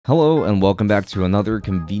Hello and welcome back to another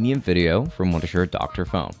convenient video from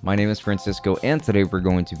Dr.Fone. My name is Francisco and today we're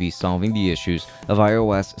going to be solving the issues of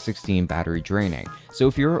iOS 16 battery draining. So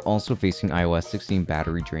if you're also facing iOS 16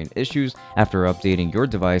 battery drain issues after updating your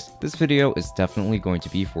device, this video is definitely going to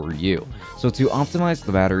be for you. So to optimize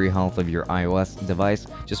the battery health of your iOS device,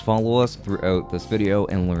 just follow us throughout this video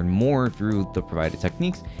and learn more through the provided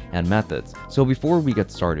techniques and methods. So before we get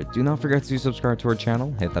started, do not forget to subscribe to our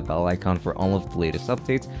channel, hit that bell icon for all of the latest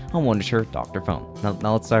updates on Wondershare Dr.Fone.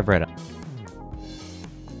 Now let's dive right in.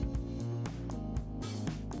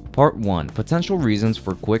 Part 1. Potential reasons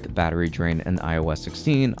for quick battery drain in iOS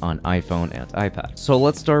 16 on iPhone and iPad. So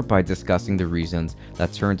let's start by discussing the reasons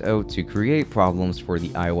that turned out to create problems for the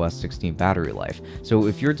iOS 16 battery life. So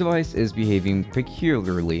if your device is behaving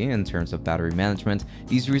peculiarly in terms of battery management,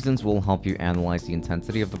 these reasons will help you analyze the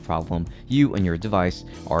intensity of the problem you and your device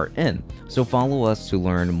are in. So follow us to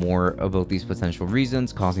learn more about these potential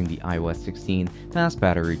reasons causing the iOS 16 fast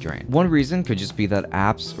battery drain. One reason could just be that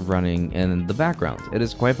apps running in the background. It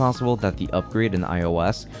is quite possible that the upgrade in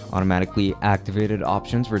iOS automatically activated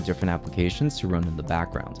options for different applications to run in the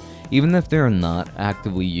background. Even if they are not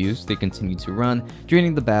actively used, they continue to run,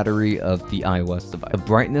 draining the battery of the iOS device. The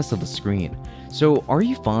brightness of the screen. So are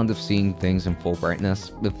you fond of seeing things in full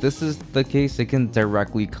brightness? If this is the case, it can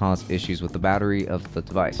directly cause issues with the battery of the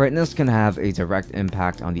device. Brightness can have a direct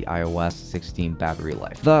impact on the iOS 16 battery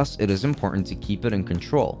life. Thus, it is important to keep it in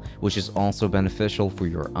control, which is also beneficial for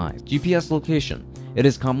your eyes. GPS location. It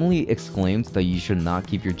is commonly exclaimed that you should not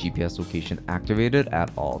keep your GPS location activated at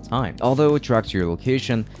all times. Although it tracks your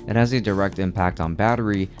location, it has a direct impact on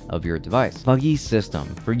battery of your device. Buggy system.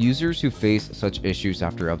 For users who face such issues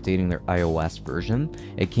after updating their iOS version,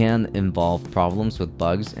 it can involve problems with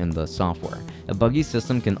bugs in the software. A buggy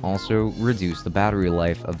system can also reduce the battery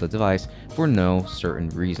life of the device for no certain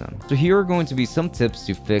reason. So here are going to be some tips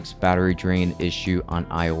to fix battery drain issue on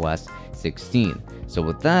iOS 16. So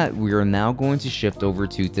with that, we are now going to shift over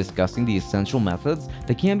to discussing the essential methods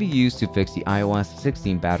that can be used to fix the iOS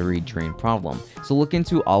 16 battery drain problem. So look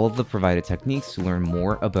into all of the provided techniques to learn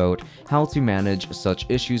more about how to manage such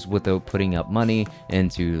issues without putting up money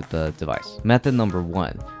into the device. Method number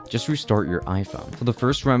 1. Just restart your iPhone. So the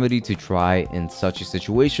first remedy to try in such a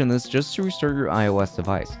situation is just to restart your iOS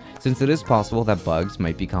device. Since it is possible that bugs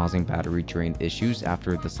might be causing battery drain issues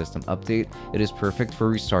after the system update, it is perfect for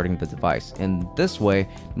restarting the device. In this way,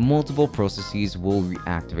 multiple processes will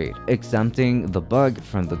reactivate, exempting the bug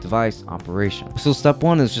from the device operation. So step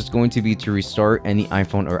 1 is just going to be to restart any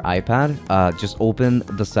iPhone or iPad. Just open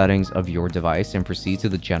the settings of your device and proceed to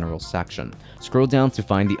the general section. Scroll down to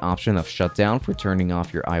find the option of shutdown for turning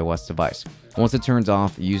off your iOS device. Once it turns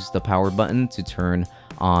off, use the power button to turn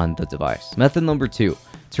on the device. Method number 2.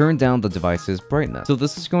 Turn down the device's brightness. So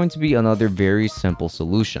this is going to be another very simple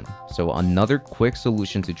solution. So another quick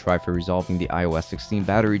solution to try for resolving the iOS 16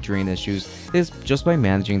 battery drain issues is just by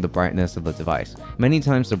managing the brightness of the device. Many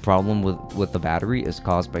times the problem with the battery is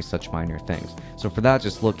caused by such minor things. So for that,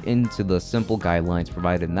 just look into the simple guidelines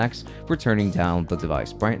provided next for turning down the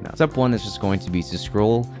device brightness. Step 1 is just going to be to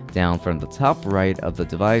scroll down from the top right of the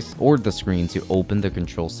device or the screen to open the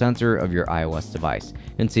control center of your iOS device.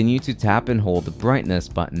 Continue to tap and hold the brightness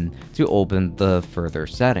button to open the further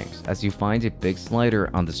settings. As you find a big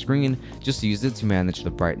slider on the screen, just use it to manage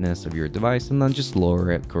the brightness of your device and then just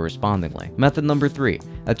lower it correspondingly. Method number 3.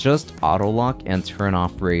 Adjust auto lock and turn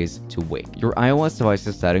off raise to wake. Your iOS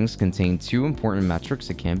device's settings contain 2 important metrics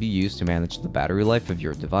that can be used to manage the battery life of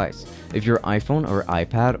your device. If your iPhone or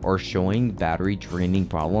iPad are showing battery draining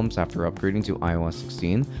problems after upgrading to iOS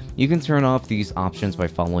 16, you can turn off these options by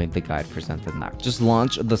following the guide presented next. Just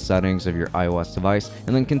launch the settings of your iOS device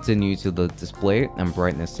and then continue to the display and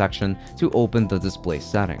brightness section to open the display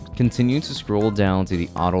settings. Continue to scroll down to the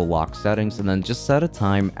auto lock settings and then just set a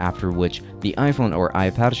time after which the iPhone or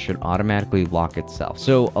iPad should automatically lock itself.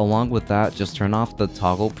 So along with that, just turn off the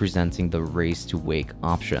toggle presenting the raise to wake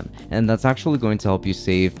option, and that's actually going to help you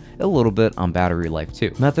save a little bit on battery life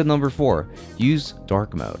too. Method number 4. Use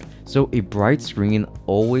dark mode. So a bright screen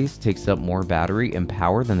always takes up more battery and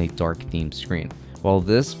power than a dark themed screen. While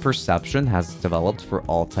this perception has developed for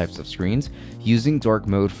all types of screens, using dark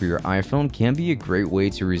mode for your iPhone can be a great way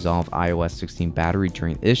to resolve iOS 16 battery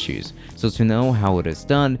drain issues. So to know how it is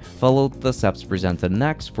done, follow the steps presented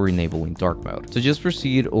next for enabling dark mode. So just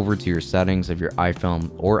proceed over to your settings of your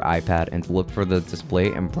iPhone or iPad and look for the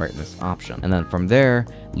display and brightness option. And then from there,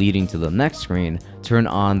 leading to the next screen, turn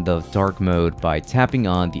on the dark mode by tapping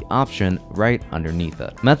on the option right underneath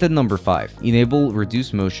it. Method number 5, enable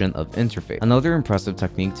reduce motion of interface. Another impressive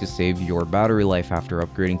technique to save your battery life after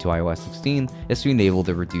upgrading to iOS 16 is to enable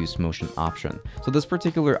the reduce motion option. So this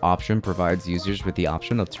particular option provides users with the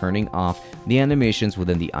option of turning off the animations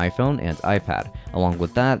within the iPhone and iPad. Along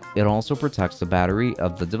with that, it also protects the battery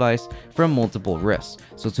of the device from multiple risks.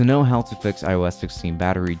 So to know how to fix iOS 16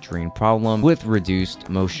 battery drain problem with reduced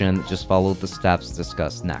motion, just follow the steps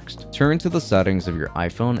discussed next. Turn to the settings of your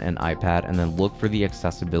iPhone and iPad and then look for the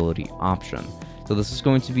accessibility option. So this is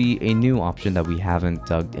going to be a new option that we haven't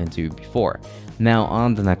dug into before. Now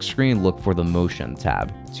on the next screen, look for the motion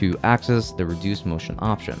tab to access the reduce motion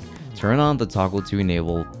option. Turn on the toggle to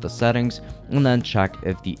enable the settings and then check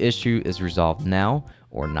if the issue is resolved now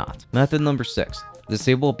or not. Method number 6,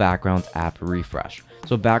 disable background app refresh.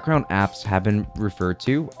 So background apps have been referred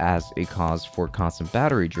to as a cause for constant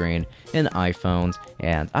battery drain in iPhones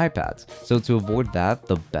and iPads. So to avoid that,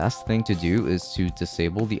 the best thing to do is to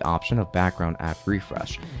disable the option of background app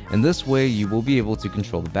refresh. In this way, you will be able to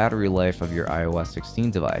control the battery life of your iOS 16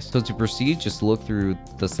 device. So to proceed, just look through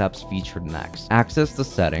the steps featured next. Access the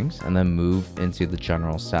settings and then move into the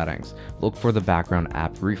general settings. Look for the background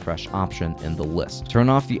app refresh option in the list. Turn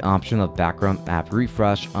off the option of background app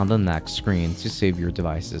refresh on the next screen to save your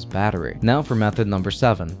device's battery. Now for method number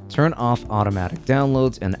 7, turn off automatic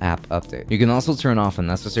downloads and app update. You can also turn off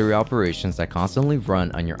unnecessary operations that constantly run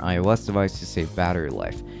on your iOS device to save battery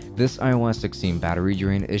life. This iOS 16 battery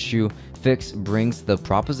drain issue fix brings the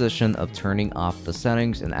proposition of turning off the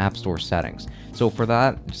settings and App Store settings. So for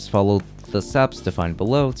that, just follow the steps defined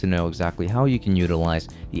below to know exactly how you can utilize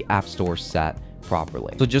the App Store set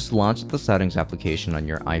properly. So just launch the settings application on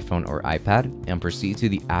your iPhone or iPad and proceed to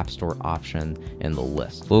the App Store option in the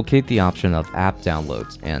list. Locate the option of app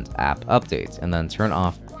downloads and app updates and then turn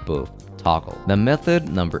off both toggle. The method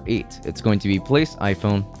number 8, it's going to be place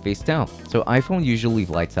iPhone face down. So iPhone usually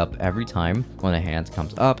lights up every time when a hand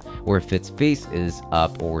comes up or if its face is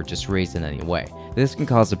up or just raised in any way. This can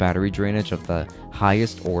cause a battery drainage of the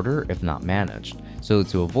highest order if not managed. So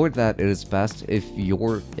to avoid that, it is best if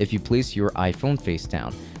you place your iPhone face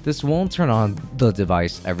down. This won't turn on the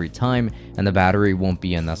device every time, and the battery won't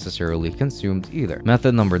be unnecessarily consumed either.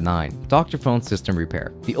 Method number 9, DrFone system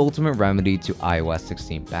repair, the ultimate remedy to iOS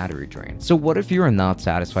 16 battery drain. So what if you are not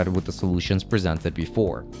satisfied with the solutions presented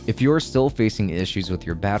before? If you are still facing issues with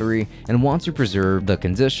your battery and want to preserve the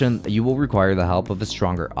condition, you will require the help of a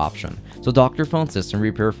stronger option. So DrFone system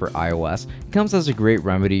repair for iOS comes as a great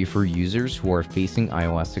remedy for users who are facing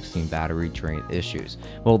iOS 16 battery drain issues.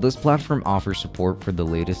 While this platform offers support for the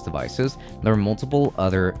latest devices, there are multiple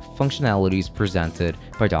other functionalities presented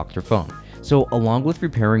by DrFone. So along with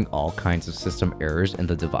repairing all kinds of system errors in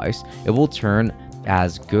the device, it will turn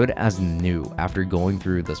as good as new after going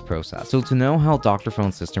through this process. So to know how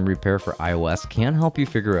DrFone system repair for iOS can help you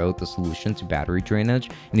figure out the solution to battery drainage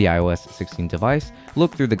in the iOS 16 device,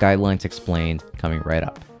 look through the guidelines explained coming right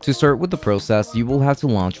up. To start with the process, you will have to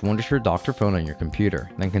launch Wondershare DrFone on your computer,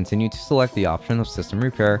 then continue to select the option of system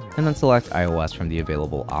repair and then select iOS from the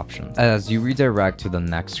available options. As you redirect to the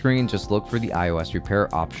next screen, just look for the iOS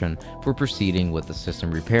repair option for proceeding with the system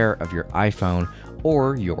repair of your iPhone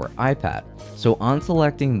or your iPad. So on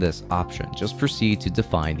selecting this option, just proceed to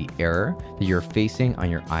define the error that you're facing on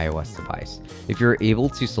your iOS device. If you're able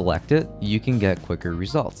to select it, you can get quicker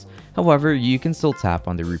results. However, you can still tap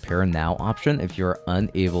on the Repair Now option if you're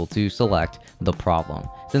unable to select the problem,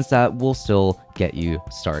 since that will still get you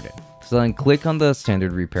started. So then click on the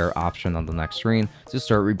standard repair option on the next screen to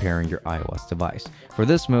start repairing your iOS device. For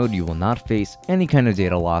this mode, you will not face any kind of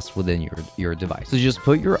data loss within your device. So just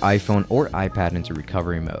put your iPhone or iPad into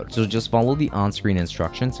recovery mode. So just follow the on-screen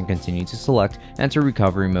instructions and continue to select enter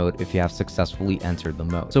recovery mode if you have successfully entered the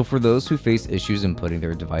mode. So for those who face issues in putting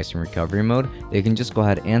their device in recovery mode, they can just go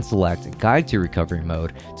ahead and select guide to recovery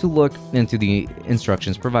mode to look into the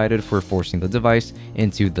instructions provided for forcing the device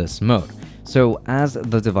into this mode. So as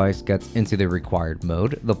the device gets into the required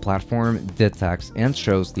mode, the platform detects and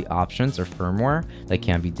shows the options or firmware that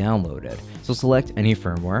can be downloaded. So select any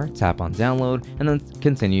firmware, tap on download, and then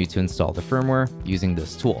continue to install the firmware using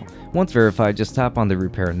this tool. Once verified, just tap on the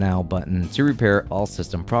Repair Now button to repair all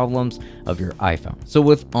system problems of your iPhone. So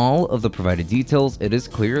with all of the provided details, it is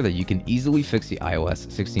clear that you can easily fix the iOS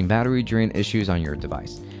 16 battery drain issues on your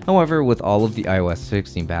device. However, with all of the iOS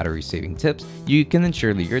 16 battery saving tips, you can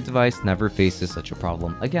ensure that your device never faces such a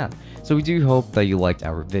problem again. So we do hope that you liked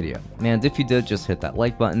our video. And if you did, just hit that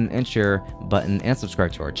like button and share button and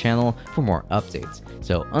subscribe to our channel for more updates.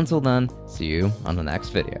 So until then, see you on the next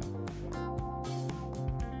video.